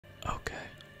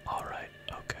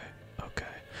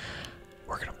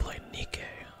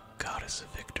massive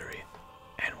victory.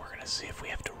 And we're gonna see if we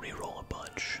have to re-roll a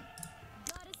bunch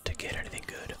to get anything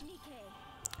good.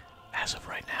 As of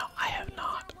right now, I have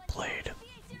not played,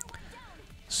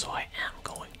 so I am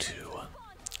going to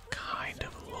kind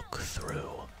of look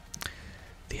through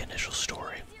the initial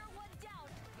story.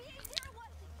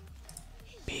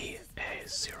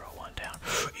 BA01 down.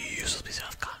 Useless piece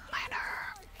of commander.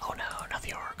 Oh no, not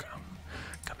the orc.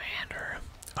 Commander.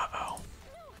 Uh-oh.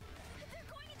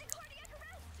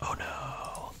 Oh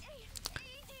no.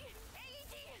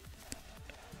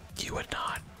 You would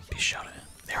not be shouting.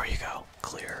 There you go.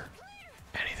 Clear.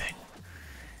 Anything.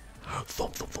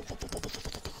 Thump, thump, thump, thump, thump, thump,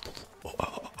 thump, thump, thump.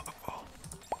 Oh.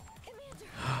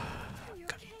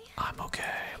 I'm okay.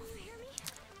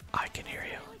 I can hear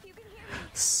you.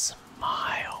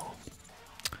 Smile.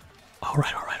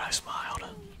 Alright, I smiled.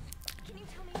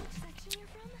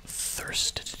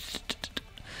 Thirst.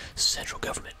 Central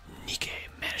Government. Nikke.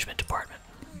 Management Department.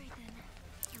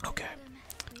 Okay.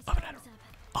 Up and at 'em.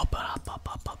 Up.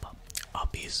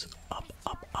 Uppies.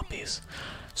 Uppies.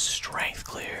 Strength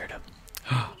cleared.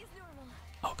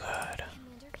 Oh, good.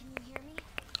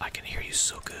 I can hear you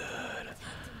so good.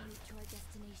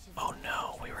 Oh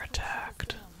no, we were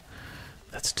attacked.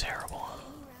 That's terrible.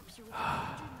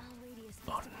 Oh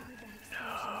no.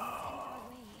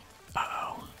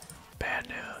 Uh-oh. Bad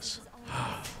news.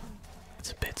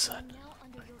 It's a bit sudden.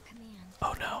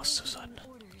 Oh no, so sudden.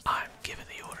 I'm giving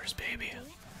the orders, baby.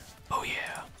 Oh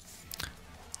yeah.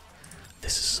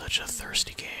 This is such a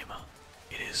thirsty game.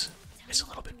 It's a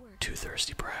little bit too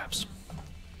thirsty, perhaps.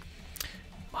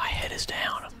 My head is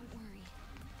down.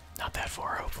 Not that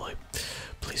far, hopefully.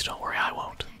 Please don't worry, I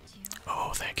won't.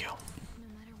 Oh, thank you.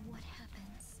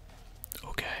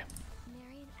 Okay.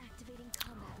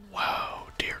 Whoa,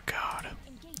 dear God.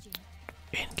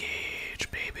 Engage,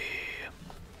 baby.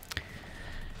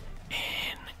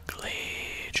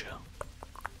 Engage.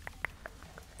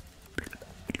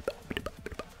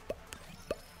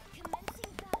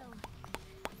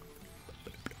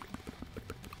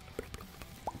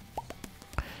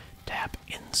 Tap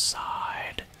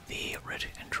inside the red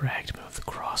and drag to move the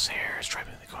crosshairs. Try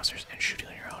moving the crosshairs and shooting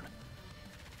on your own.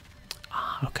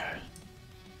 Ah, okay.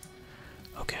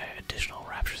 Okay, additional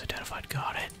raptors identified.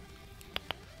 Got it.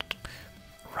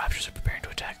 Raptors are preparing to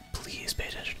attack. Please pay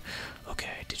attention.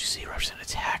 Okay, did you see raptors send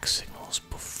attack signals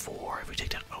before? If we take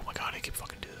down. Oh my god, I can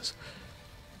fucking do this.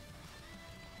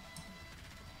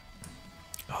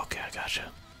 Okay, I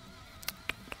gotcha.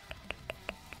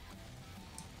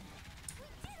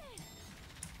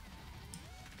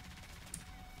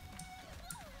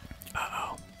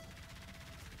 Uh-oh.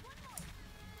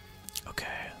 Okay,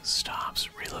 stops.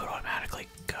 Reload automatically.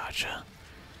 Gotcha.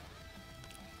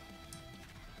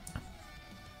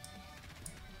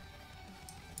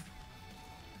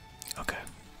 Okay.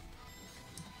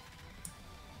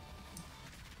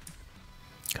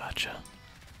 Gotcha.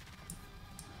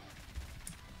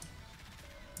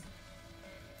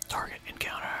 Target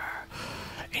encounter.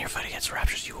 In your fight against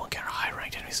raptors, you will encounter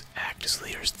high-ranked enemies. Act as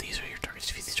leaders. These are your targets.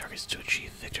 Defeat these targets to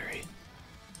achieve victory.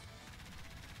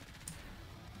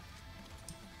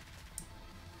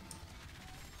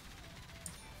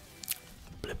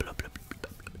 Blip, blip, blip,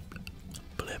 blip,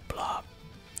 blip, blip, blop.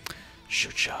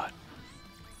 Shoot shot.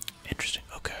 Interesting.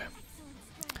 Okay.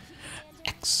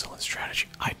 Excellent strategy.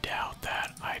 I doubt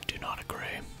that. I do not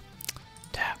agree.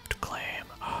 Tapped claim.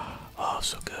 Oh,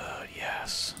 so good.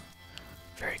 Yes.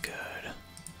 Very good.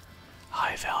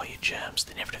 High value gems.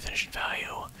 They never diminish in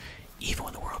value, even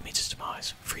when the world meets its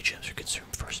demise. Free gems are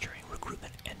consumed first during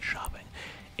recruitment and shopping.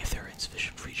 If there are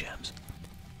insufficient free gems,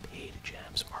 paid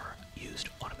gems are used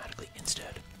automatically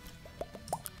instead.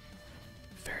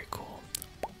 Very cool.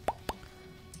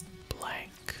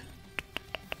 Blank.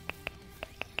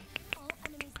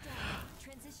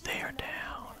 They are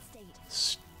down.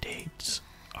 States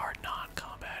are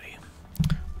non-combat-y.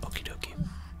 Okie dokie.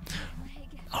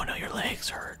 Oh no, your legs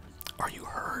hurt. Are you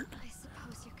hurt?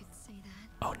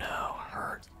 Oh no,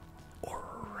 hurt.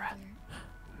 Or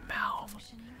mouth.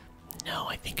 No,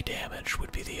 I think damage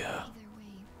would be the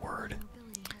word.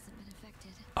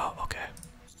 Oh, okay.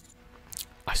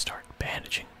 I start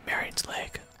bandaging Marion's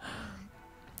leg.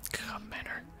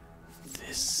 Commander,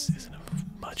 this isn't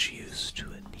of much use to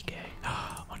a Nikke.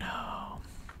 Oh no.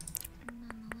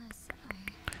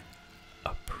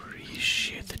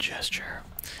 Appreciate the gesture.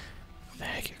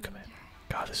 Thank you, Commander.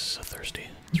 God, this is so thirsty.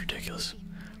 It's ridiculous.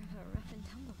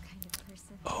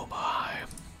 Oh my.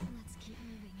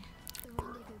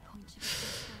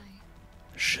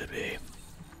 Should be.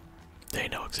 They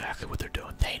know exactly what they're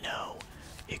doing. They know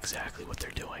exactly what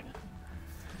they're doing.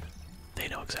 They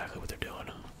know exactly what they're doing.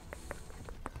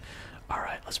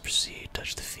 Alright, let's proceed.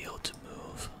 Touch the field to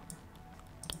move.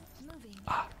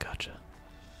 Ah, gotcha.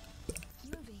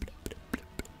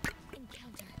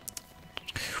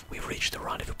 We've reached the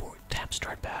rendezvous point. Tap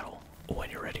start battle. When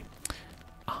you're ready.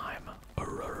 I'm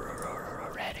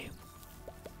ready.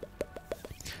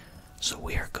 So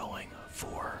we are going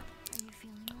for...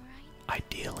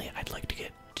 Ideally, I'd like to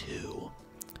get two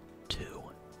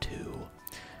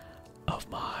of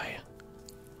my,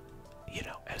 you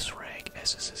know, S rank,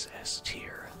 S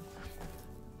tier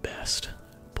best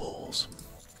bulls.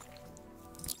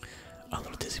 A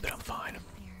little dizzy, but I'm fine.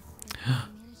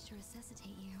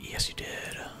 Yes, you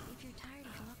did.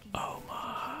 Oh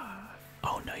my.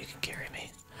 Oh no, you can carry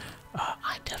me.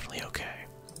 I'm definitely okay.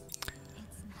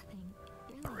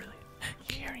 Oh, really?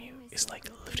 Carrying you is like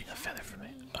lifting a feather for me.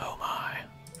 Oh my.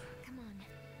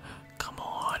 Come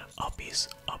on. Uppies.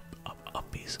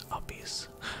 Uppies.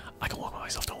 I can walk by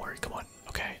myself, don't worry. Come on.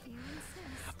 Okay.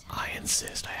 I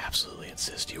insist. I absolutely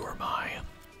insist. You are my,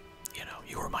 you know,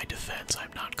 you are my defense.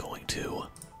 I'm not going to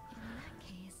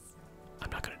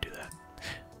do that.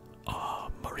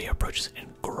 Maria approaches and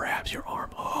grabs your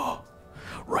arm. Oh,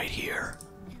 right here.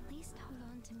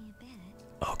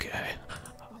 Okay.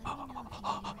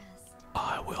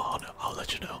 I will. I'll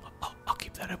let you know. I'll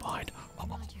keep that in mind.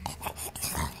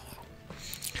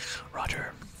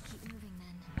 Roger.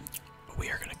 We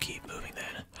are gonna keep moving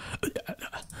then.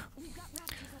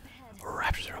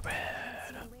 Raptors are up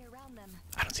ahead.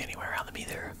 I don't see anywhere around them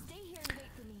either.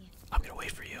 I'm gonna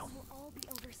wait for you.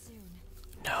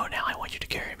 No, now I want you to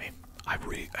carry me. I've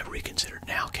reconsidered.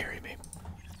 Now carry me.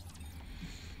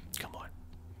 Come on.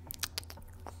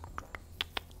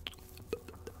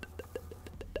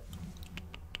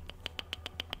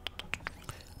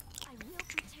 I will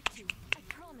protect you. I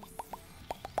promise.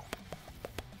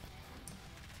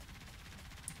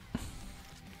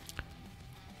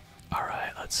 All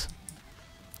right, let's.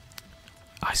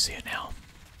 I see it now.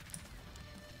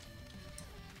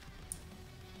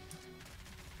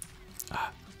 Hang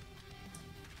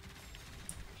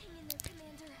in there,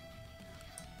 Commander.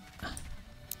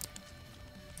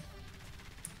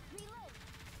 Reload.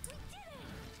 We did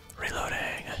it.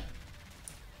 Reloading.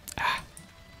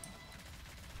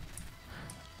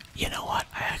 You know what?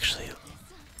 I actually.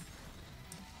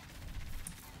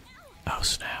 Oh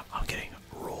snap! I'm getting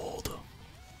rolled.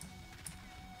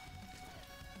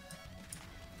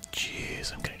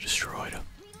 Jeez, I'm getting destroyed.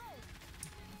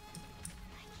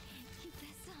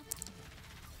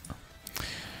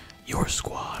 Your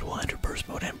squad will enter burst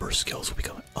mode and burst skills will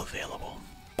become available.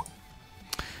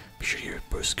 Be sure to use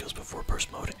burst skills before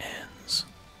burst mode ends.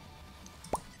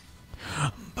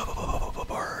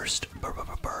 Burst.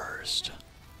 Burst.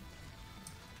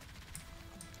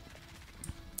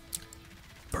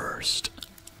 Burst.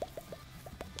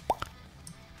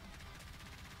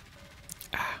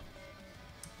 Ah.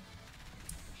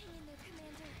 Hang in there,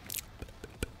 Commander.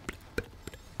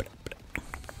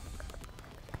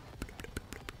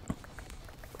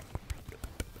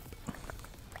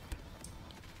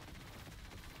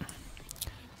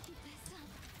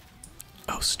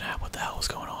 Oh snap, what the hell is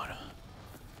going on?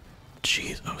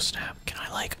 Jeez, oh snap. Can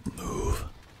I like move?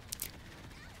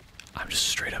 I'm just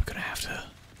straight up gonna have to.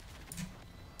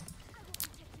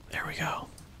 There we go.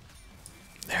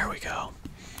 There we go.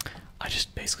 I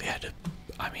just basically had to.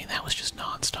 I mean, that was just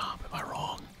non-stop. Am I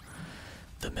wrong?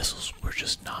 The missiles were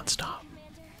just non-stop.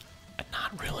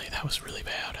 Not really. That was really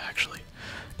bad, actually.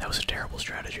 That was a terrible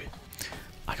strategy.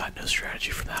 I got no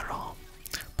strategy from that at all.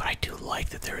 But I do like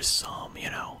that there is some, you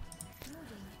know,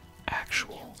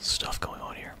 actual stuff going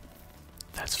on here.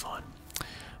 That's fun.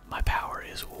 My power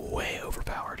is way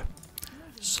overpowered.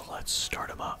 So let's start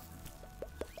them up.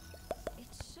 It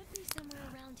should be somewhere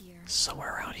around here.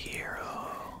 Somewhere around here.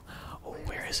 Oh,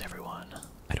 where is everyone?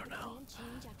 I don't know.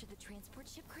 Change after the transport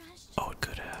ship crashed? Oh, it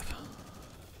could have.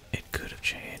 It could have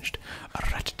changed.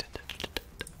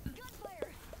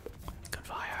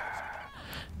 Gunfire.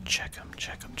 Check them,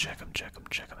 check them, check them, check them,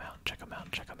 check them out, check them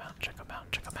out, check them out, check them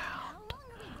out, check them How out. long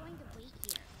are we going to wait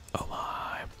here? Oh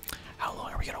my. How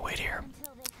long are we gonna wait here?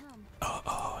 Until they come.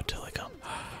 Oh, until they come.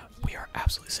 We are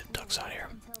absolutely sitting ducks out here.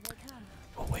 Until they come.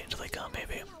 We'll wait until they come,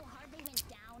 baby. How hard they went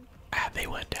down? They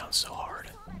went down so hard.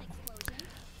 That explosion.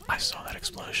 I saw that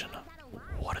explosion.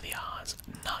 What are the odds?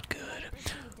 Not good.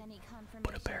 Received any confirmation.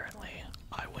 But apparently,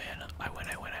 I win. I win.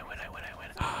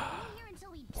 Here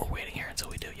until we We're waiting here until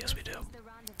we do. Yes, we do. the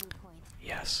rendezvous point.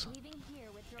 Yes. Leaving here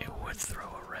would throw It would throw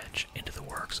a wrench into the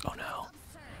works. Oh no.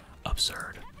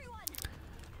 absurd. Absurd. Everyone,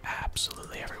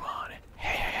 Absolutely everyone.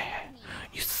 Hey.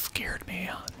 You scared me.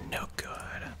 No good.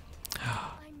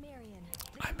 I'm Marion.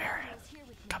 I'm Marion. Is here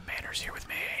with me. Commander's here with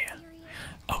me. Serious?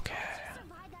 Okay.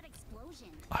 Survive that explosion?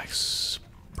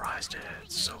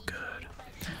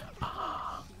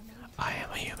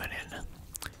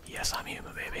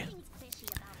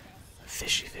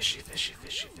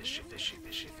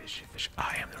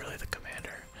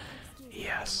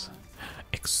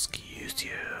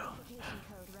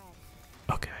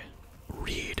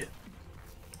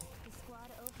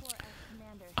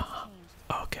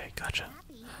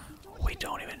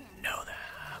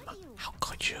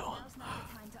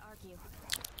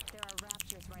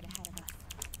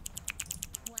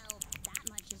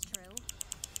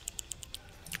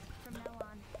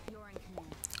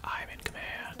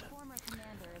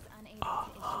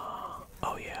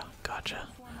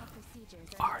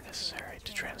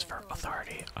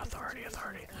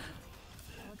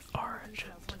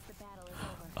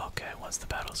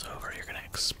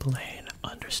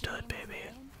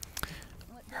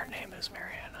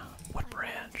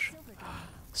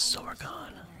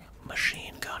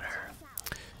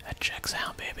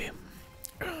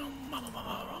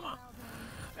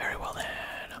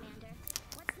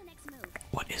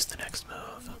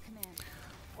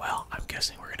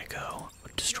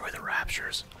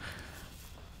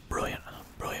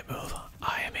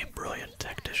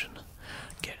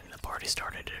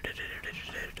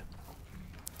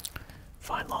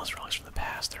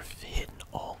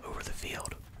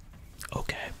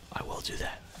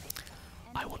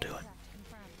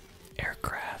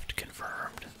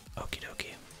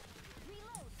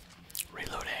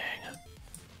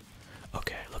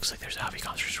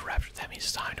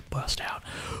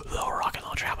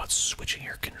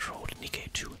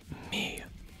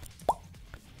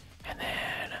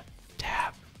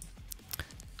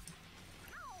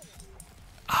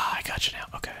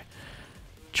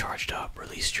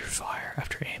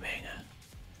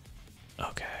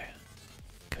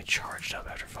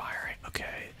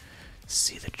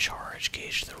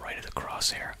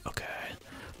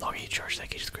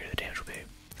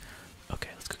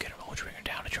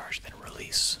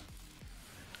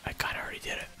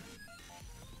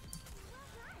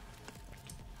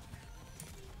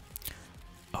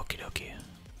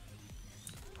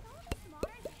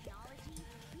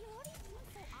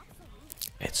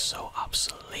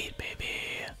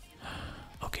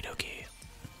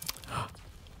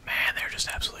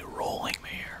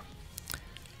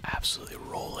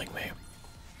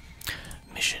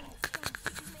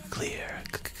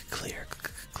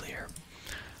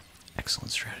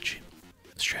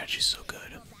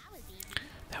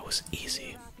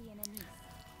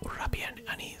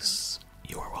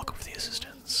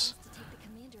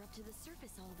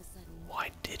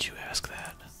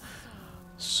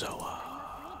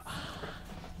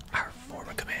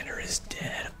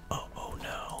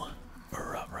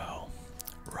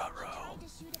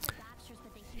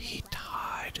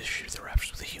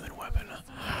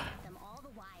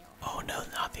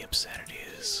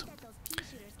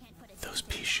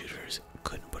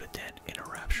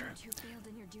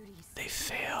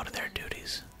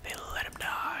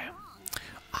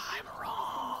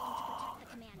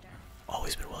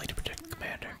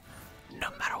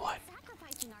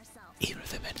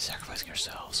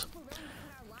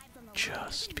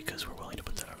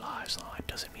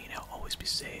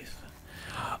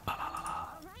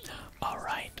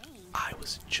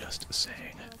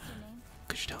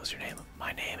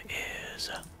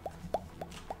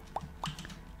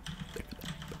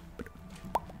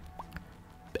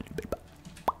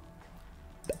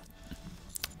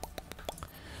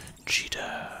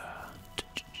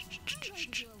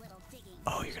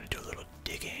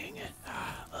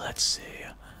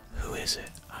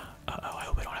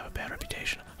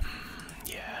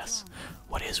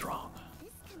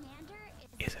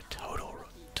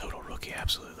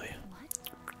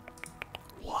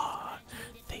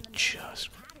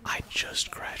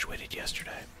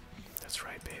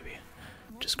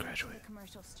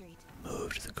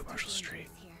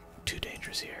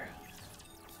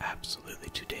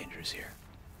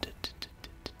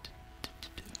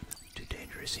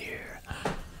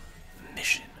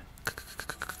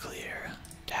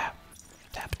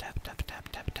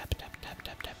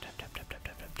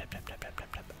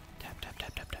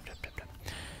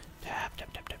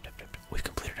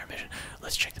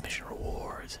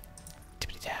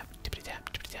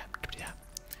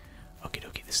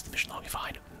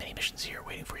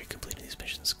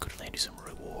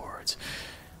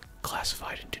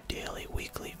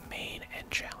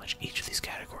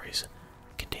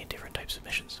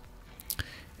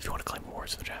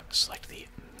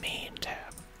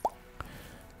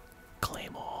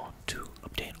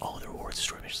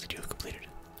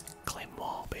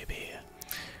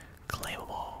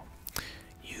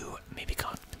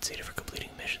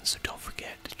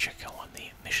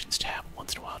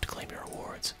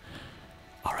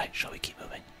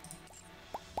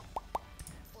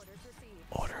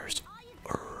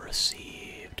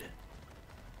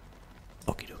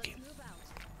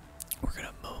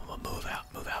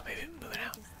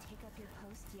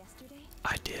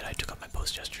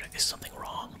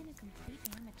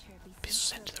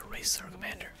 bodies of their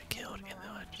commander killed in the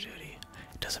line of duty.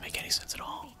 It doesn't make any sense at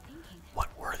all. What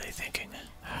were they thinking?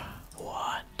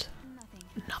 What?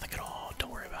 Nothing at all.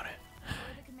 Don't worry about it.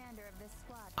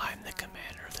 I'm the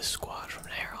commander of this squad from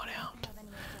here on out.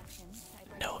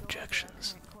 No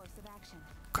objections.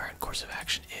 Current course of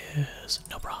action is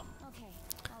no problem.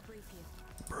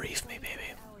 Brief me,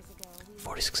 baby.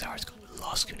 46 hours ago,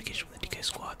 lost communication with the Nikke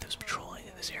squad that was patrolling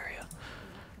in this area.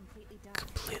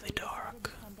 Completely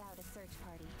dark.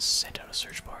 Sent out a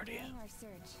search party.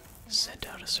 Sent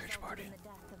out a search party.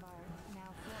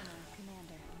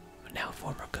 Now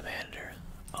former commander.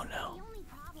 Oh no.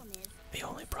 The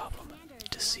only problem,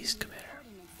 deceased commander,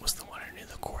 was the one who knew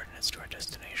the coordinates to our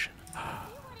destination.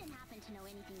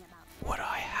 Would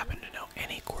I happen to know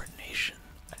any coordination?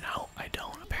 No, I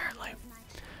don't, apparently.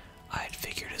 I had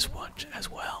figured as much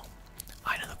as well.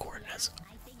 I know the coordinates.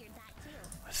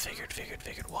 I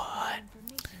figured what?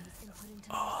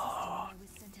 Oh,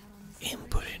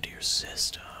 input into your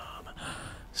system.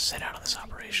 Sent out on this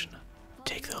operation.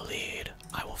 Take the lead.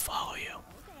 I will follow you.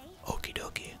 Okie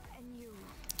dokie.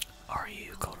 Are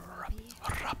you called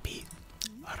Rappi?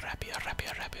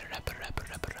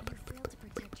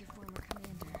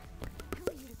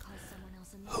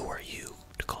 Who are you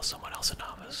to call someone else a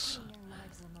novice?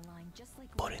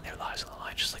 Putting their lives on the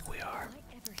line just like we are.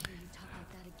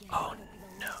 Oh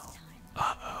no.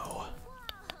 Uh-oh.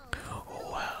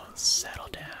 Well, settle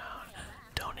down.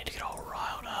 Don't need to get all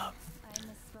riled up.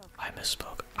 I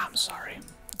misspoke. I'm sorry.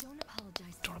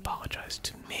 Don't apologize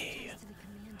to me.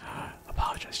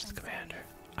 Apologize to the commander.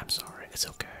 I'm sorry. It's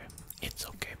okay. It's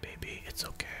okay, baby. It's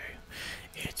okay.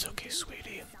 It's okay,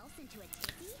 sweetie.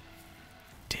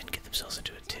 Didn't get themselves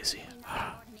into a tizzy.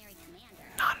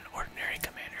 Not an ordinary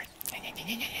commander.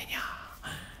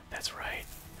 That's right.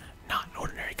 Not an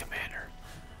ordinary commander.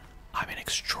 I'm an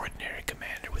extraordinary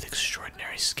commander with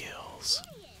extraordinary skills.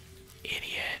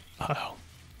 Idiot. Uh-oh.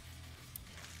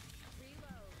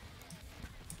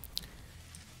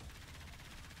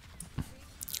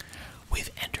 We've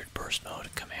entered burst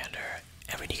mode, Commander.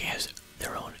 Every Nikke has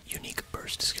their own unique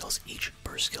burst skills. Each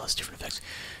burst skill has different effects.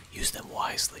 Use them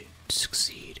wisely to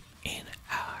succeed in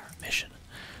our mission.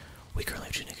 We currently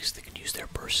have two Nikkes that can use their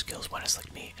burst skills. One is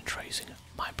like me and try using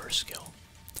my burst skill.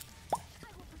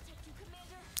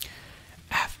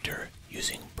 After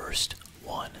using burst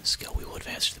 1 skill, we will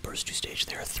advance to the burst 2 stage.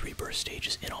 There are 3 burst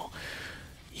stages in all.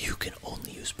 You can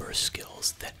only use burst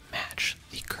skills that match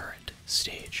the current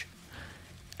stage.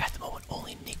 At the moment,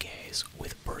 only Nikkes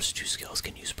with burst 2 skills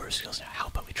can use burst skills. Now, how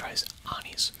about we try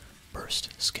Ani's burst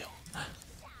skill?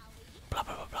 Blah,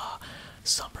 blah, blah, blah.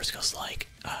 Some burst skills like,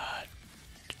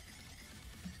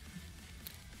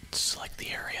 select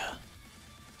the area.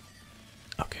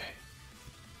 Okay.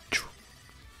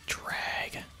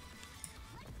 Drag.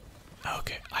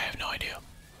 Okay, I have no idea.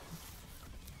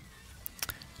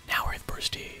 Now we're at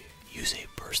burst D. Use a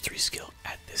burst 3 skill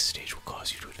at this stage will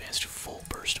cause you to advance to full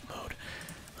burst mode.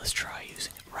 Let's try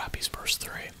using Rappi's burst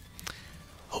 3.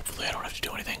 Hopefully I don't have to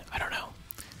do anything. I don't know.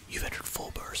 You've entered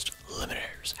full burst.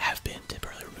 Limiters have been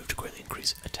temporarily removed to greatly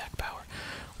increase attack power.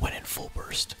 When in full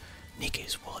burst,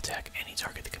 Nikkes will attack any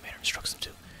target the commander instructs them to.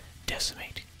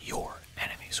 Decimate your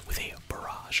enemies with a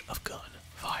barrage of gun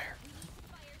fire.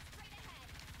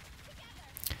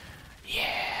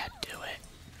 Yeah, do it.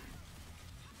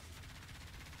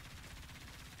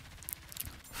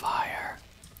 Fire.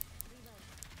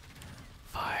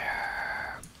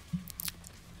 Fire.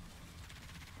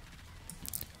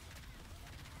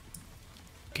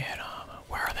 Get 'em.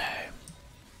 Where are they?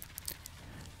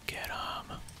 Get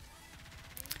 'em.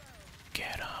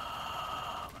 Get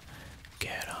them.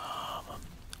 Get them.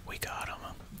 We got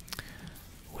them.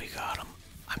 We got them.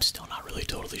 I'm still not really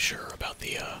totally sure about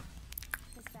the,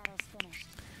 This battle's finished.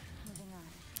 Moving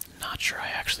on. Not sure I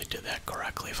actually did that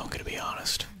correctly, if I'm gonna be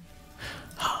honest.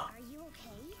 Huh. Are you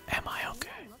okay? Am I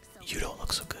okay? You don't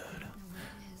look so good.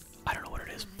 I don't know what it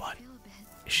is, but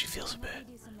she feels a bit.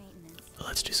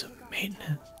 Let's do some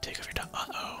maintenance. Take off your top.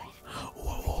 Uh-oh.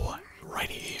 Whoa, whoa, whoa. Right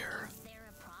here. Is there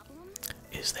a problem?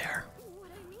 Is there? What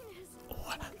I mean is,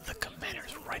 What? The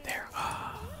commander's right there.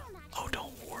 Oh,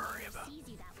 don't worry about it. sees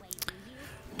you that way, do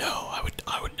you? No,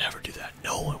 I would never do that.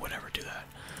 No one would ever do that.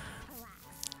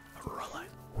 Relax. Relax.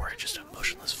 We're just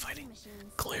emotionless fighting.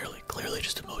 Clearly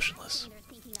just emotionless. They're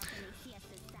thinking of the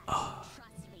siestas.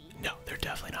 Trust me. No, they're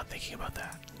definitely not thinking about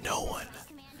that. No one.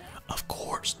 Of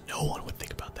course, no one would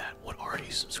think about that. What are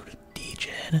you, some sort of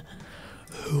degen?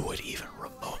 Who would even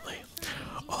remotely?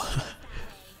 Oh,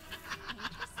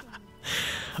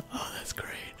 oh that's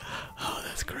great. Oh,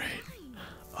 that's great.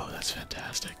 Oh, that's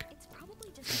fantastic. It's probably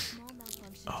just a small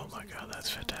malfunction. Oh my god, that's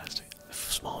fantastic.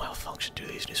 Small malfunction to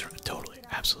these news. Totally,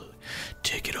 absolutely.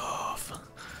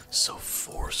 So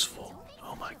forceful.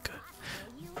 Oh my god.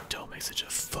 Don't make such a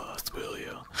fuss, will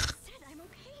you?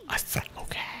 I said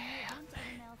okay.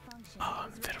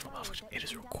 Federal malfunction. It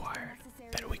is required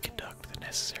that we conduct the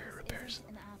necessary repairs.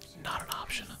 Not an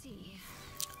option.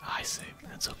 I see.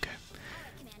 That's okay.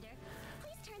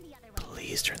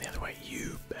 Please turn the other way.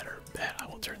 You better bet I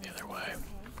will turn the other way.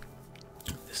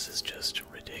 This is just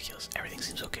ridiculous. Everything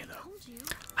seems okay though.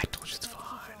 I told you it's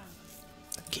fine.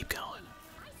 Keep going.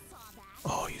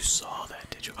 Oh, you saw that,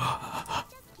 did you?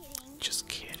 Just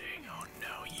kidding. Oh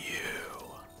no, you.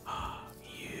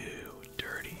 You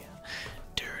dirty,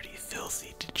 dirty,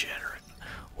 filthy degenerate.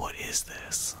 What is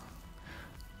this?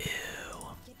 Ew.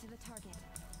 Get to the target.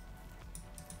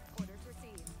 Orders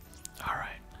received.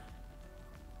 Alright.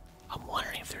 I'm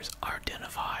wondering if there's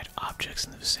identified objects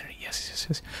in the vicinity.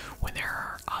 Yes. When there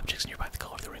are objects nearby, the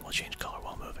color of the ring will change color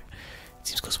while moving. It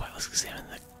seems close by. Let's examine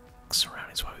the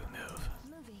surroundings while we move.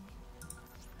 Moving.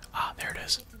 Ah, there it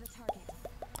is. Get to the target.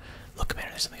 Look,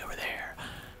 Commander, there's something over there.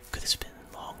 Could this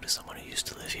belong to someone who used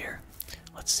to live here?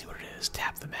 Let's see what it is.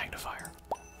 Tap the magnifier.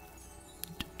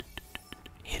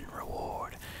 Hidden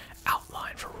reward.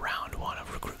 Outline for round 1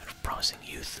 of recruitment of promising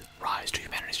youth. Rise to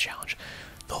humanity's challenge.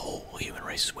 The whole human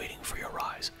race is waiting for your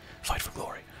rise. Fight for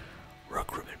glory.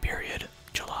 Recruitment period,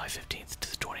 July 15th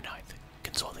to the 29th.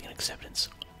 Consulting and acceptance.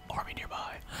 Army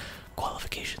nearby.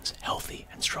 Qualifications, healthy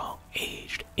and strong.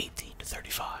 Aged 18 to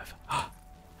 35.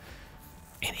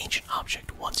 An ancient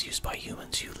object once used by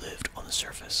humans who lived on the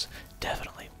surface.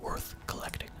 Definitely worth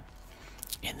collecting.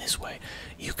 In this way,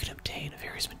 you can obtain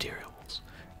various materials,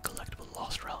 collectible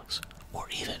lost relics, or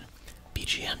even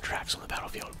BGM tracks on the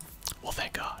battlefield. Well,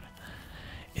 thank God.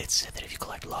 It's said that if you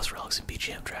collect lost relics and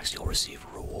BGM tracks, you'll receive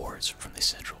rewards from the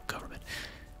central government.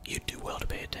 You'd do well to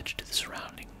pay attention to the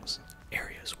surroundings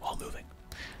areas while moving.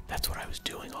 That's what I was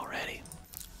doing already.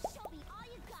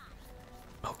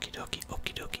 Okie dokie,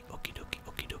 okie dokie, okie dokie,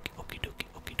 okie dokie, okie dokie,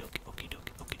 okie dokie, okie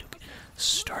dokie, okie dokie.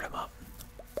 Start them up.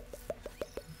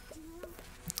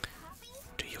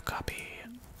 Do you copy?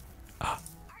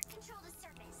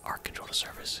 Arc control to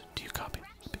service. Do you copy?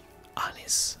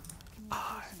 Anis.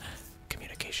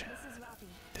 Communication.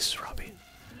 This is Robbie.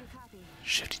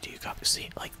 Shifty, do you copy? See,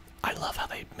 like, I love how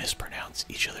they mispronounce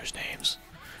each other's names.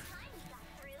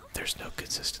 There's no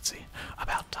consistency.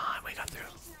 About time we got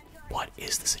through. What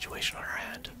is the situation on our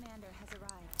end?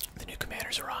 The new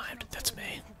commander's arrived. That's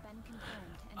me.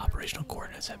 Operational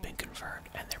coordinates have been confirmed,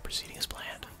 and they're proceeding as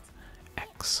planned.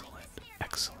 Excellent,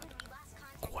 excellent.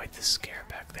 Quite the scare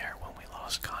back there when we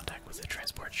lost contact with the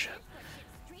transport ship.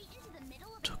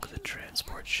 Took the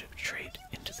transport ship straight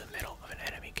into the middle of an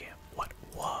enemy camp. What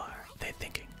were they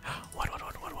thinking? What?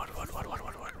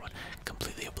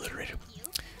 Completely obliterated.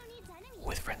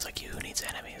 With friends like you, who needs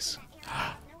enemies?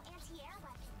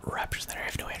 Raptors that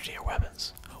have no anti-air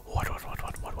weapons.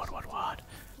 What?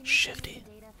 Shifty.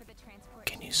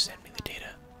 Can you send me the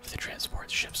data for the transport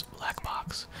ship's black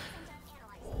box?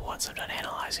 Once I'm done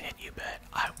analyzing it, you bet.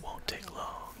 I won't take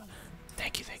long.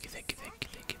 Thank you.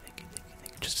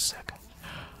 Just a second.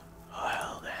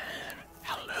 Well then,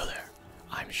 hello there.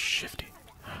 I'm Shifty.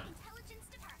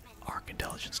 Arc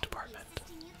Intelligence Department.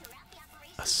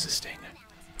 Assisting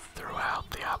throughout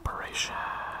the operation.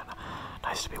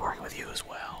 Nice to be working with you as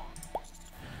well.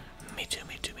 Me too.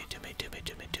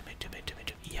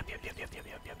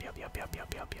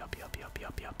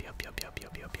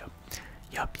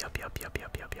 Yup.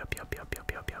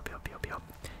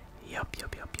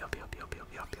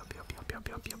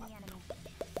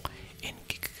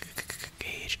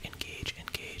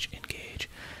 Engage.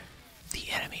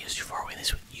 The enemy is too far away.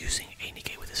 Using a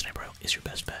Nikke with a sniper rifle is your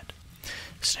best bet.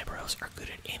 Sniper rifles are good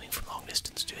at aiming from long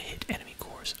distance to hit enemy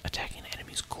cores. Attacking an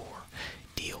enemy's core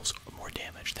deals more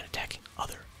damage than attacking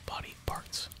other body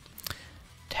parts.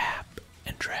 Tap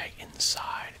and drag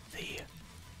inside the...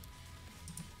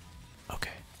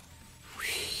 Okay.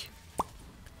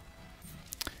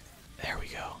 There we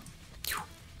go.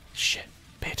 Shit.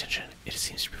 Pay attention. It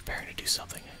seems to be preparing to do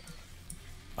something.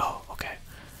 Oh, okay.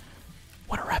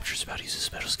 When a rapture is about to use a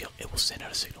special skill, it will send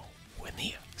out a signal. When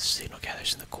the signal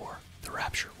gathers in the core, the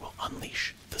rapture will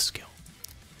unleash the skill.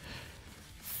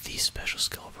 The special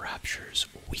skill of raptures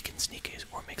weakens Nikke's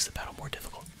or makes the battle more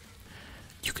difficult.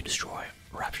 You can destroy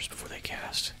raptures before they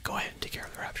cast. Go ahead and take care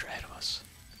of the rapture ahead of us.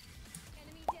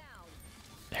 Enemy down.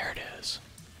 There it is.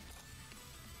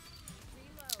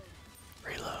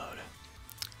 Reload.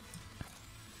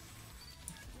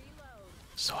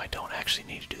 So I don't actually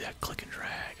need to do that click and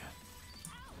drag.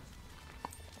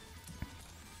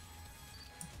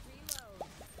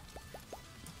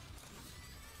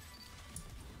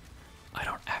 I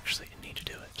don't actually need to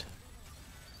do it.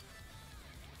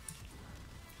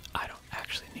 I don't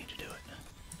actually need to do it.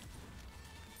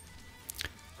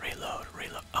 Reload,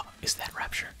 reload. Oh, is that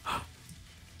Rapture?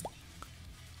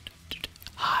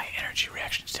 High energy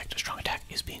reaction detected. A strong attack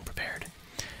is being prepared.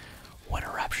 When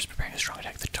a Rapture is preparing a strong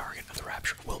attack, the target of the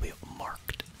Rapture will be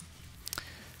marked.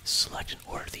 Select and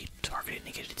order the targeted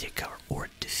Nikke to take cover or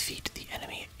defeat the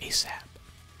enemy ASAP.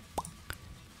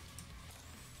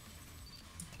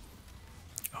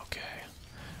 Okay.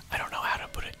 I don't know how to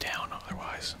put it down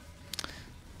otherwise.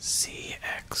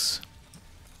 CX.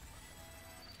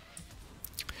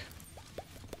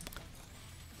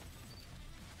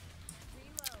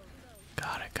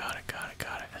 Got it, got it, got it,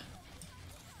 got it.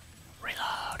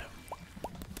 Reload.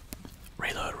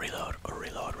 Reload, reload,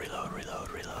 reload, reload,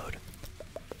 reload, reload.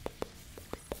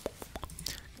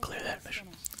 Clear that mission.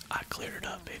 I cleared it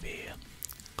up, baby.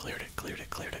 Cleared it, cleared it,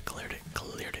 cleared it, cleared it,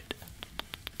 cleared it.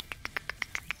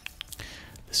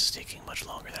 This is taking much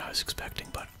longer than I was expecting,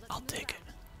 but I'll take it.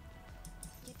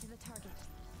 Get to the target.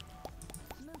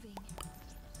 Moving.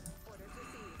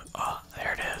 Oh,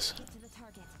 there it is. Get to the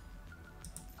target.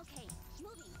 Okay,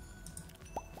 moving.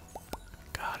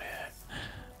 Got it.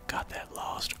 Got that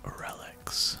lost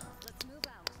relics. Let's move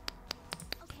out.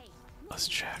 Okay, Let's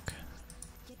check.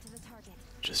 get to the target.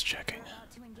 Just checking.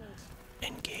 About to engage.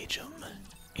 Engage them.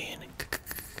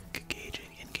 Engaging.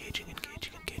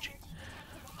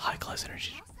 High class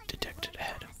energy detected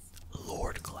ahead.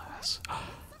 Lord class.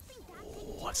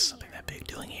 What's something that big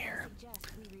doing here?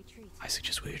 Suggest we retreat. I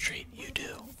suggest we retreat. You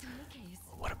do.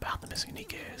 What about the missing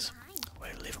Nikkes? Way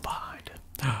to leave them behind.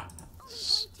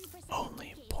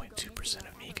 Only 0.2%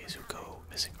 of Nikkes who go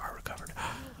missing are recovered.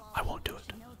 I won't do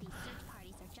it. No, these search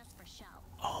parties are just for show.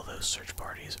 All those search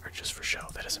parties are just for show.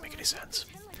 That doesn't make any sense.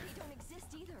 Pretend like they don't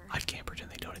exist either. I can't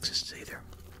pretend they don't exist either.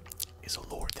 Is a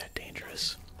lord that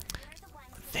dangerous?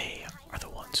 They are the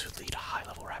ones who lead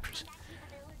high-level raptors.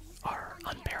 Are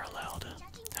unparalleled.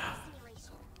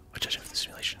 Judging from the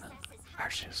simulation, our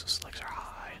chances of selects are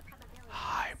high.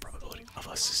 High probability of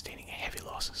us sustaining heavy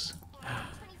losses.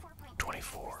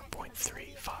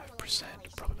 24.35%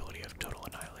 probability of total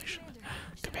annihilation.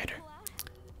 Commander,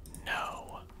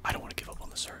 no, I don't want to give up on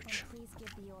the search. Please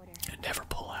give the order. Never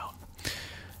pull out.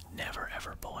 Never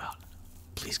ever pull out.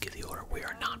 Please give the order. We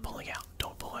are not pulling out.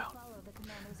 Don't pull out. Follow the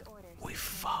commander's orders. We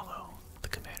follow the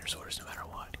commander's orders no matter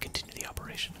what. Continue the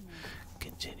operation.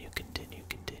 Continue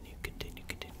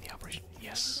the operation.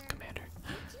 Yes, Commander.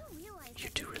 You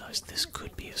do realize this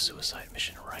could be a suicide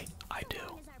mission, right? I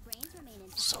do.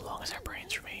 So long as our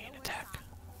brains remain intact,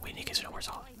 we Nikkes are nowhere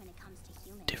off.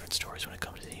 Different stories when it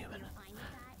comes to the human.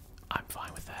 I'm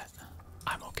fine with that.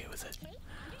 I'm okay with it.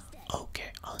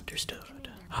 Okay, understood.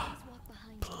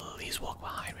 Please walk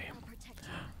behind me.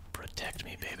 Protect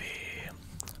me, baby.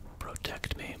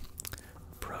 Protect me.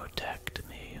 Protect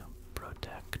me.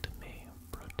 Protect me.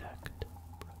 Protect.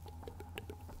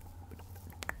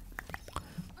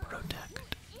 Protect.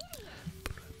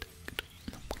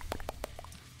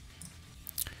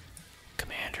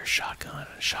 Commander, shotgun.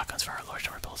 Shotguns fire a large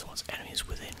number of bullets at once. Enemies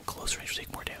within close range will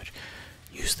take more damage.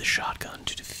 Use the shotgun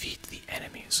to defeat the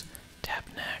enemies. Tap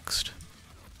next.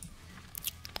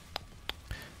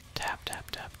 Tap, tap,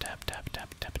 tap, tap, tap,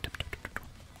 tap, tap, tap, tap, tap.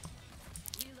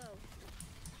 Reload.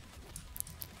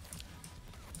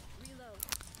 Reload.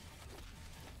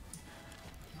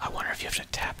 I wonder if you have to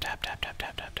tap, tap, tap, tap,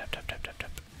 tap, tap, tap, tap, tap, tap,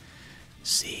 tap.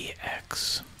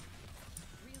 CX.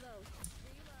 Reload.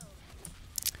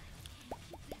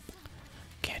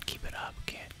 Can't keep it up.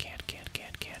 Can't.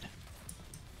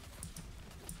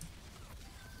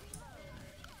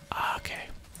 Okay.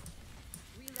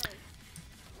 Reload.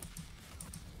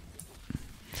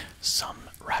 Some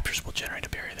raptors will generate a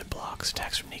barrier that blocks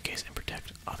attacks from Nikkes and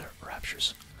protect other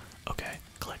raptors. Okay,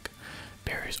 click.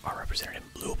 Barriers are represented in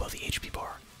blue above the HP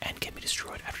bar and can be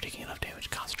destroyed after taking enough damage.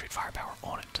 Concentrate firepower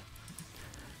on it.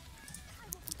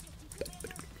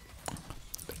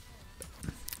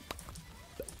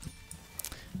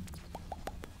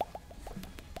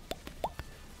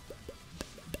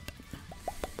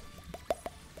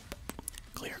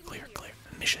 Clear.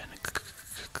 Mission.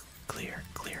 Clear.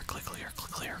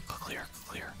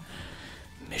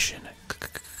 Mission.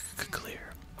 Clear.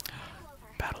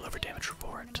 Battle over damage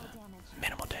report.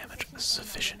 Minimal damage.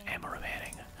 Sufficient ammo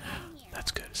remaining.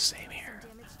 That's good. Same here.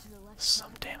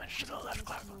 Some damage to the left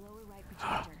clavicle.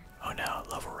 Oh no,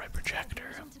 lower right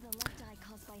projector.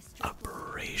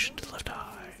 Abrasion to the left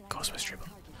eye. Caused by stream.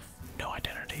 No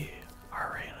identity.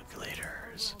 RA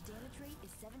regulators.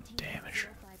 Damage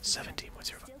 17.05.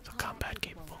 So combat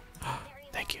capable.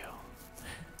 Thank you.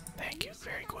 Thank you.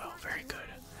 Very well. Very good.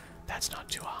 That's not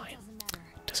too high.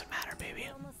 Doesn't matter, baby.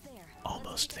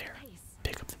 Almost there.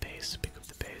 Pick up the pace.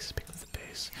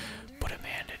 Yes. Put a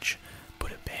bandage.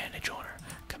 Put a bandage on her.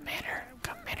 Commander,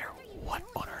 Commander, what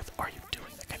on earth are you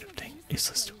doing? That kind of thing. Is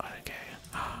this okay?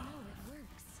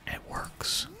 It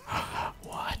works.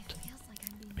 What?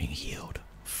 Being healed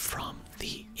from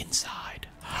the inside.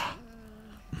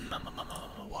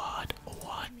 What?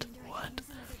 What? What?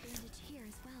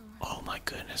 Oh my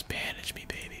goodness, bandage me,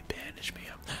 baby, bandage me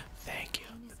up. Thank you.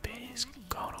 The baby's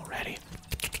gone already.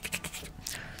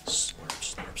 Slurp,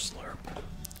 slurp, slurp.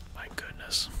 My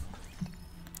goodness.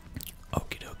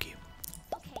 Okie dokie.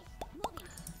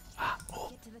 Ah,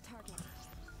 oh.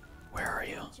 Where are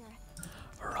you?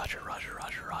 Roger, roger,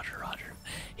 roger, roger, roger.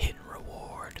 Hidden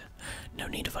reward. No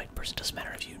need to fight in person. Doesn't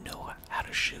matter if you know how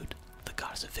to shoot. The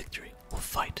goddess of victory will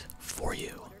fight for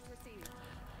you.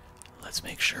 Let's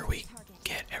make sure we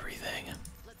get everything.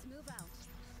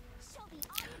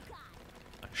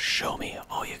 Show me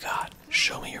all you got.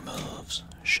 Show me your moves.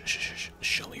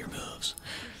 Show me your moves.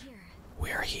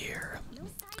 We're here.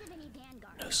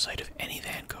 No sight of any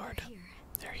vanguard.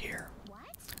 They're here.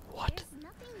 What?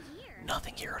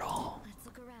 Nothing here at all.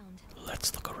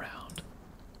 Let's look around.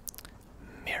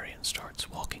 Marion starts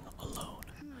walking alone.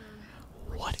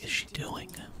 What is she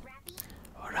doing?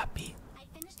 Rappi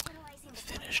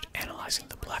finished analyzing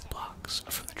the black blocks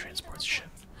from the transport ship.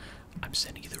 I'm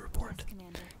sending you the report.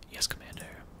 Yes,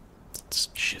 Commander. It's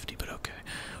shifty, but okay.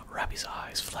 Rappy's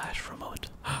eyes flash for a moment.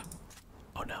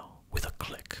 Oh no. With a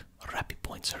click, Rappy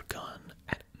points her gun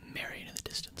at Marion in the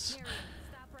distance.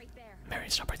 Marion,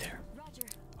 stop right there.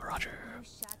 Roger.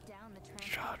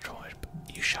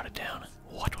 You shot it down.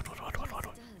 What?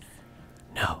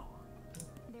 No.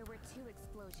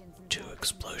 Two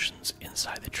explosions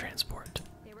inside the transport.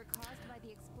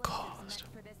 Caused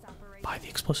by the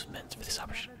explosive meant for this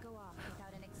operation.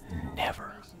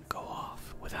 Never go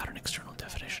off without an external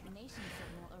definition.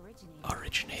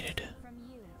 Originated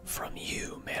from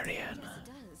you, Marianne.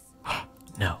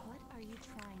 No.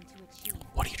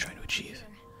 What are you trying to achieve?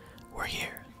 We're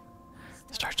here.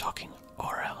 Start talking,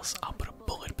 or else I'll put a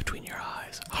bullet between your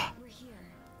eyes.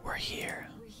 We're here.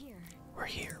 We're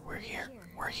here. We're here.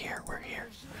 We're here. We're here.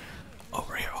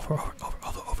 Over here.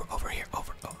 Over here.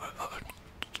 Over.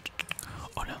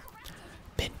 Oh no.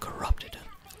 Been corrupted.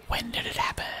 When did it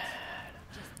happen?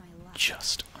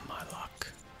 Just my luck.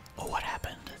 Oh, what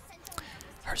happened?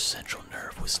 Her central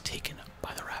nerve was taken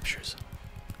by the raptures.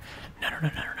 No,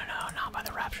 not by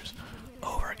the raptures.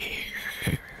 Over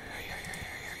here.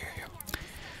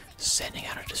 Sending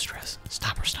out a distress.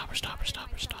 Stop her.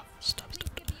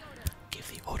 Give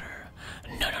the order.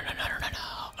 No.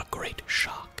 A great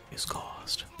shock is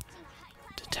caused.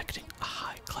 Detecting a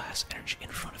high-class energy in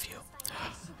front of you.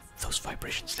 Those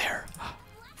vibrations there.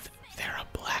 They're a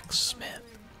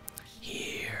blacksmith.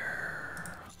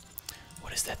 Here.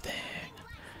 What is that thing?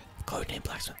 Codename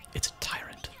blacksmith. It's a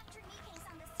tyrant.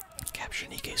 Capture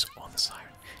Nikke's on the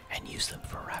siren and use them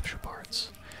for rapture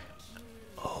parts.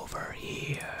 Over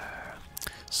here.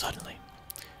 Suddenly,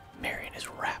 Marion is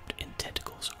wrapped in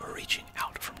tentacles reaching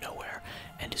out from nowhere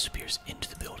and disappears into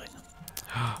the building.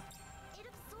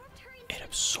 It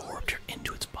absorbed her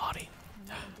into its body.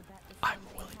 I'm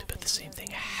willing to bet the same thing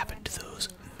happened to those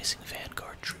missing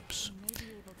Vanguard troops.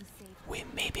 We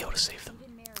may be able to save them.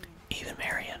 Even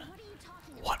Marion.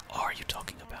 What are you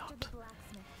talking about?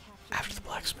 After the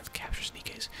blacksmith captures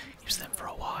Nikke's, keeps them for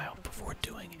a while before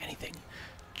doing anything.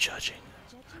 Judging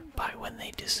by when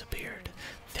they disappeared,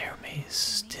 there may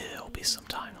still be some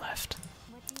time left.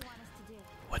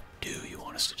 What do you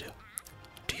want us to do?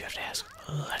 Do you have to ask?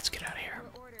 Let's get out of here.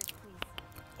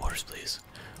 Orders, please.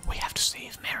 We have to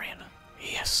save Marion.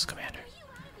 Yes, Commander.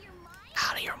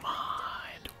 Out of your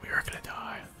mind. We're gonna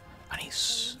die. Honey,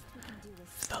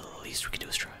 the least we can do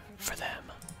is try for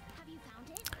them.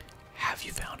 Have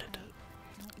you found it?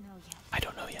 I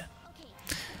don't know yet.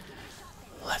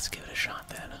 Let's give it a shot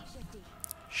then.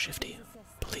 Shifty,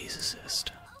 please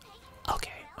assist.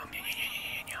 Okay.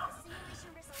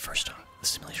 First off, the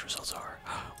simulation results are,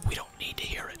 we don't need to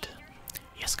hear it.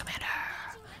 Yes, Commander.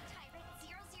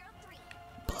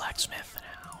 Blacksmith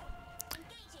now.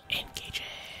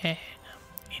 Engaging.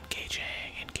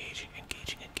 Engaging.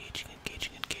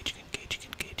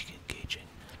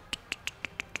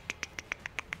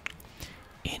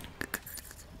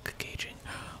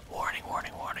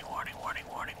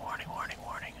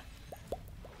 Warning.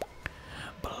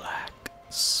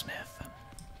 Blacksmith.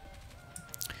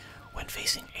 When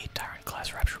facing a Tyrant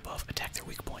class Rapture above, attack their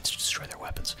weak points to destroy their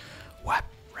weapons.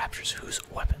 Raptures whose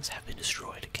weapons have been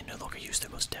destroyed can no longer use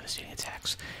their most devastating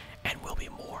attacks and will be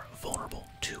more vulnerable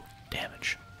to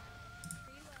damage.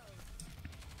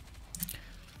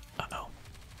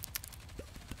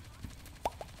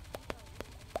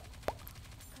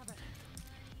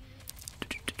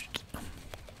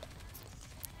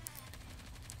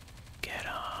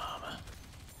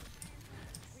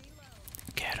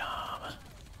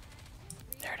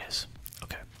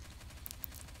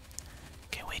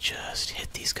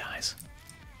 hit these guys.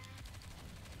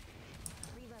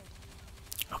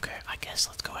 Okay, I guess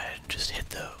let's go ahead and just hit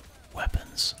the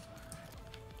weapons.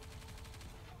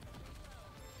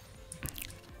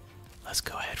 Let's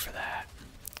go ahead for that.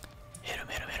 Hit him,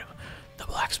 hit him, hit him. The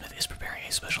blacksmith is preparing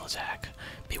a special attack.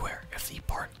 Beware, if the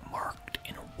part marked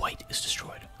in white is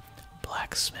destroyed,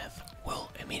 blacksmith will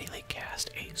immediately cast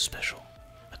a special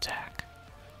attack.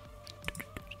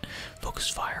 Focus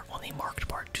fire on the marked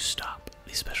part to stop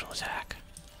the special attack.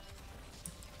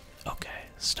 Okay,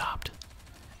 stopped.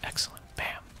 Excellent.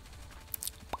 Bam.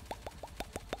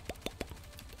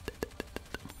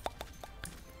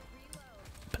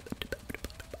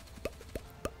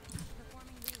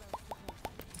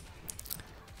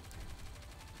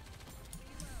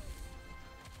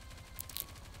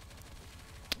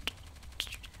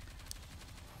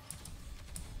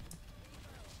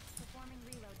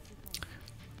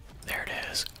 There it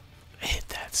is. Hit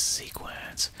that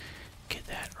sequence. Get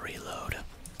that reload.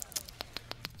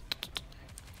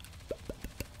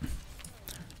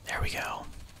 There we go.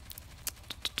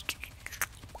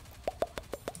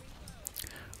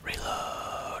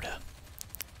 Reload.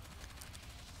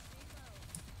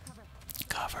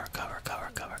 Cover, cover, cover,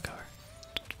 cover, cover.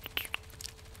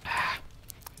 Ah.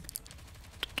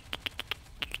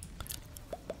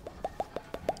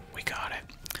 We got it.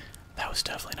 That was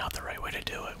definitely not the right way to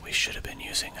do it. We should have been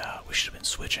using, we should have been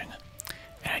switching.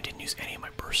 And I didn't use any of my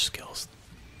burst skills.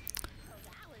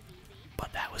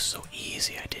 But that was so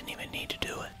easy, I didn't even need to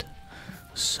do it.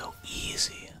 It was so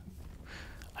easy.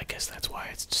 I guess that's why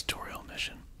it's a tutorial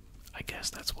mission. I guess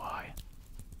that's why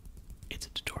it's a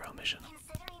tutorial mission.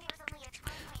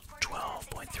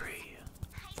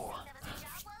 12.34.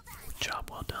 Job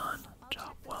well done.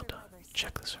 Job well done.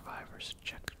 Check the survivors.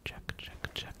 Check, check, check,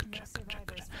 check, check, check,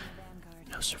 check.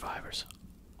 No survivors.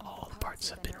 All the parts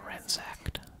have been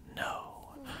ransacked.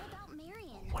 No.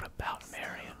 What about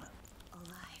Marion?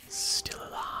 Still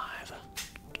alive.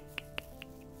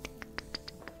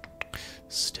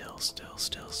 Still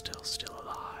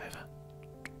alive.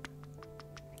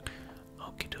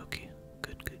 Okie dokie.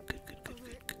 Good, good, good, good, good,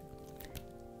 good, good.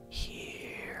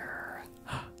 Here.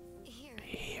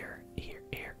 Here.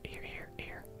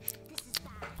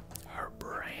 Her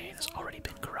brain has already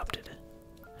been corrupted.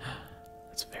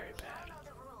 That's very bad.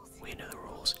 We know the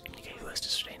rules. Nikke who has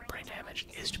sustained brain damage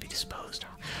is to be disposed of.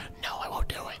 No, I won't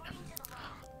do it.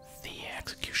 The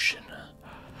execution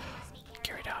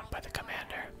carried out by the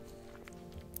commander.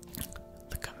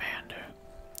 The commander.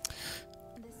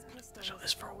 So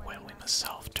this for when we must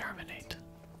self-terminate.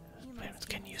 Humans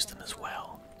can use them as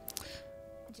well.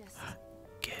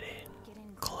 Get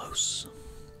in close.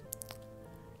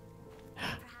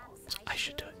 I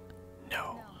should do it.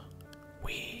 No.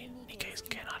 We, Nikkes,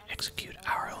 cannot execute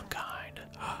our own kind.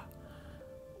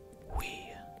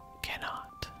 We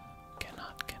cannot.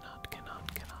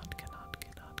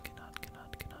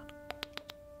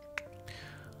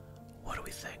 What do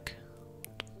we think?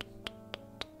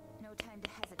 No time to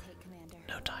hesitate, Commander.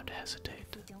 No time to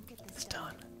hesitate. It's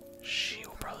done. She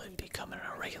will probably be coming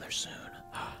on a regular soon.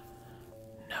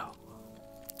 No.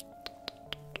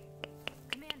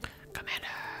 Commander.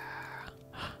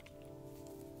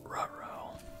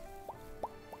 Ruh-roh.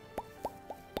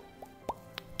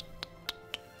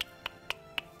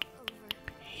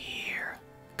 Here,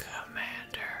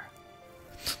 Commander.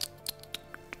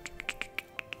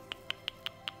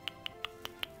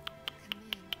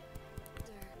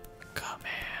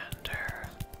 Commander.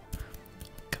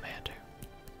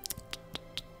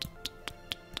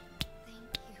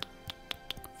 Thank you.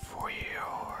 For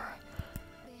your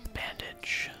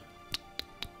bandage.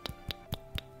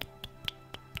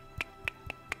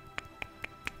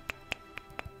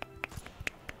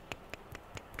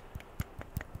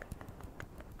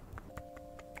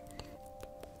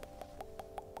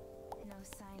 No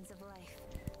signs of life.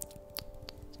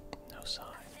 No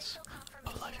signs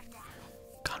of life.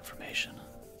 Confirmation.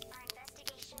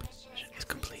 Mission is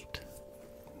complete.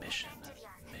 Mission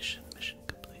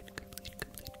complete.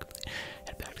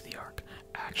 Head back to the Ark.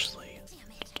 Actually,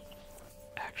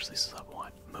 sub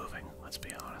one moving. Let's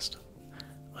be honest.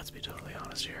 Let's be totally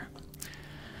honest here.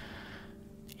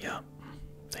 Yup,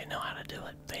 they know how to do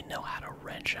it. They know how to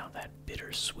wrench out that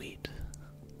bittersweet.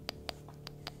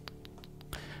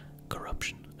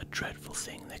 Corruption, a dreadful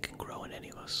thing that can grow in any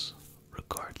of us,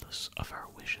 regardless of our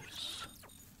wishes.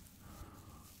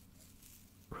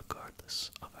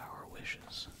 Regardless of our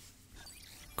wishes.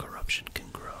 Corruption can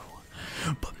grow.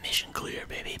 But mission clear,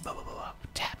 baby.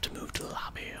 Tap to move to the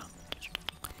lobby.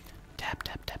 Tap.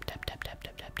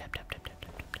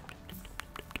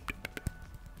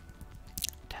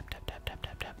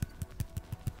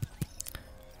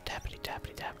 Tappity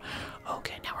tappity tap.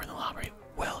 Okay, now we're in the lobby.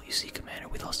 Well, you see, Commander,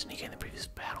 we lost a Nikke in the previous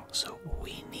battle, so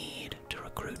we need to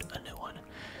recruit a new one.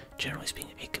 Generally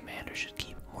speaking, a commander should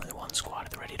keep more than one squad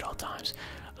at the ready at all times.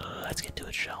 Let's get to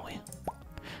it, shall we?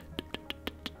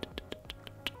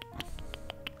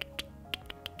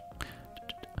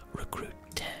 Recruit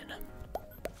 10.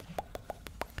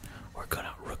 We're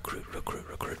gonna recruit.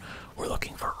 We're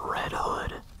looking for Red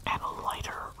Hood and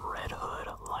lighter Red Hood,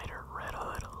 lighter Red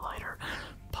Hood, lighter.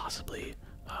 Possibly,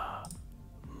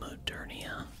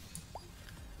 Modernia.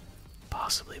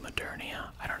 Possibly Modernia.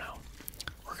 I don't know.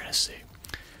 We're gonna see.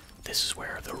 This is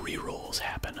where the rerolls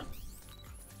happen.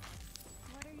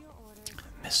 What are your orders?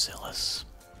 Missilus.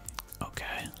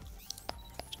 Okay.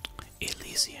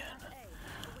 Elysian.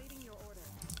 Awaiting your order.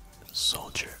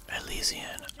 Soldier.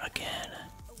 Elysian again.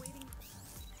 Awaiting.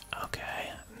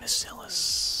 Okay. Missilus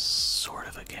sort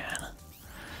of again.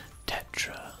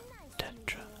 Tetra.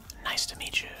 Tetra. Nice to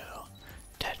meet you.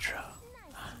 Tetra.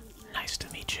 Nice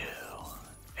to meet you.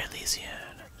 Elysian.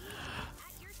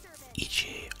 At your service.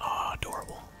 Ichi. Oh,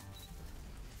 adorable.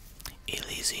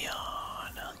 Elysian.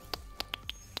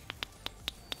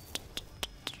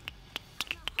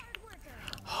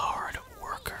 Hard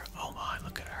worker. Oh my,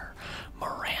 look at her.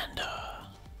 Miranda.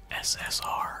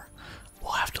 SSR.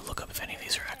 We'll have to look up if any of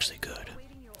these are actually good.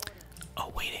 Awaiting your order.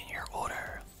 Awaiting your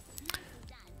order.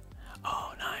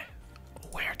 Oh, nice.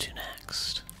 Where to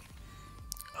next?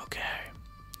 Okay.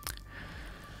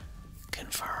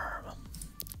 Confirm.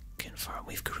 Confirm.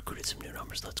 We've recruited some new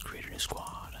numbers. Let's create a new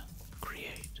squad.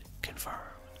 Create. Confirm.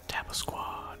 Tap a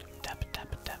squad. Tap it,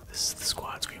 tap it, tap. This is the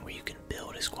squad screen where you can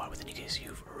build a squad with any case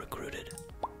you've recruited.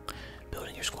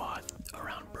 Building your squad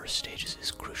around burst stages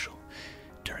is crucial.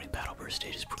 During battle, burst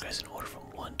stages progress in order from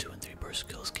 1, 2, and 3. Burst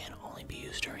skills can only be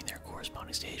used during their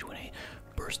corresponding stage. When a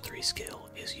burst 3 skill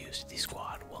is used, the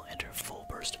squad will enter full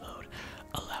burst mode,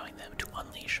 allowing them to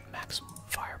unleash maximum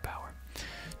firepower.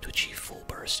 To achieve full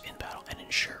burst in battle and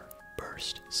ensure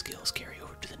burst skills carry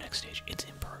over to the next stage, it's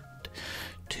important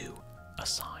to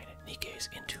assign Nikkes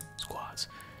into squads.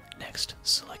 Next,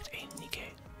 select a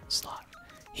Nikke slot.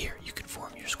 Here, you can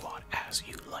form your squad as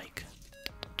you like.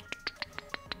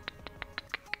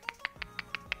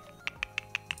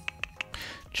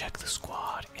 Check the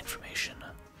squad information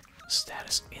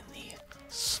status in the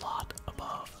slot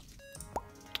above.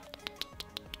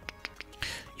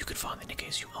 You can find the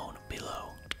Nikkes you own below.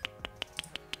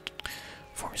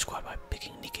 Form your squad by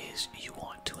picking Nikkes you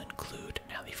want to include.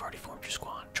 Now that you've already formed your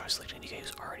squad, try selecting a Nikke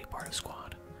who's already part of the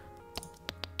squad.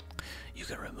 You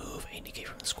can remove a Nikke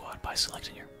from the squad by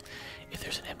selecting her. If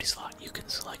there's an empty slot, you can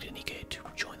select a Nikke to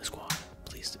join the squad.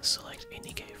 Please select a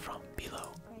Nikke from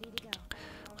below. Ready to go.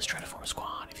 Let's try to form a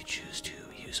squad. If you choose to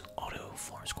use auto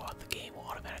form squad, the game will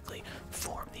automatically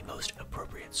form the most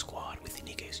appropriate squad with the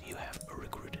Nikkes you have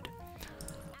recruited.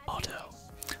 Auto.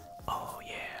 Oh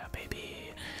yeah,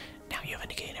 baby. Now you have a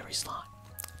Nikke in every slot.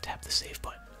 Tap the save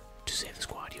button to save the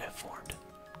squad you have formed.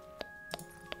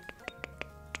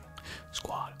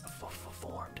 Squad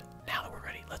formed. Now that we're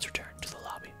ready, let's return to the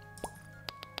lobby.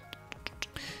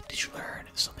 Did you learn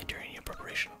something during your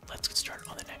preparation? Let's get started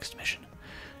on the next mission.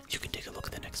 You can take a look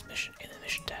at the next mission in the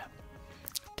mission tab.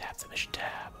 Tap the mission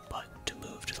tab button to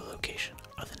move to the location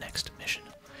of the next mission.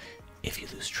 If you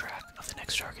lose track of the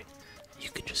next target, you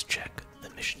can just check the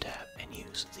mission tab and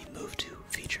use the move to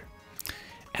feature.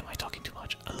 Am I talking too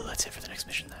much? Let's hit for the next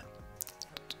mission then.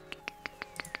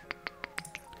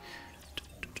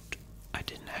 I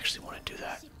didn't actually want to do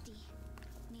that.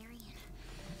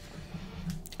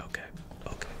 Okay.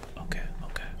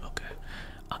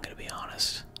 I'm gonna be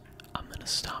honest. I'm gonna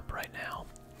stop right now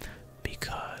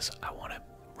because I want to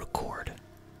record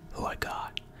who I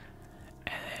got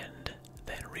and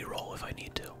then re-roll if I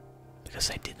need to.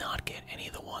 Because I did not get any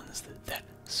of the ones that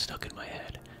stuck in my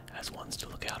head as ones to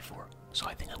look out for. So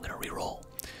I think I'm gonna re-roll.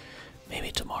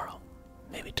 Maybe tomorrow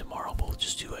we'll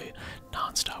just do a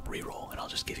non-stop re-roll and I'll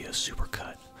just give you a super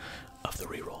cut of the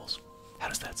re-rolls. How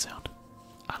does that sound?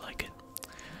 I like it.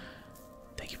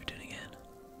 Thank you for tuning in.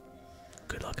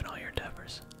 Good luck in all your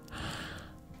endeavors.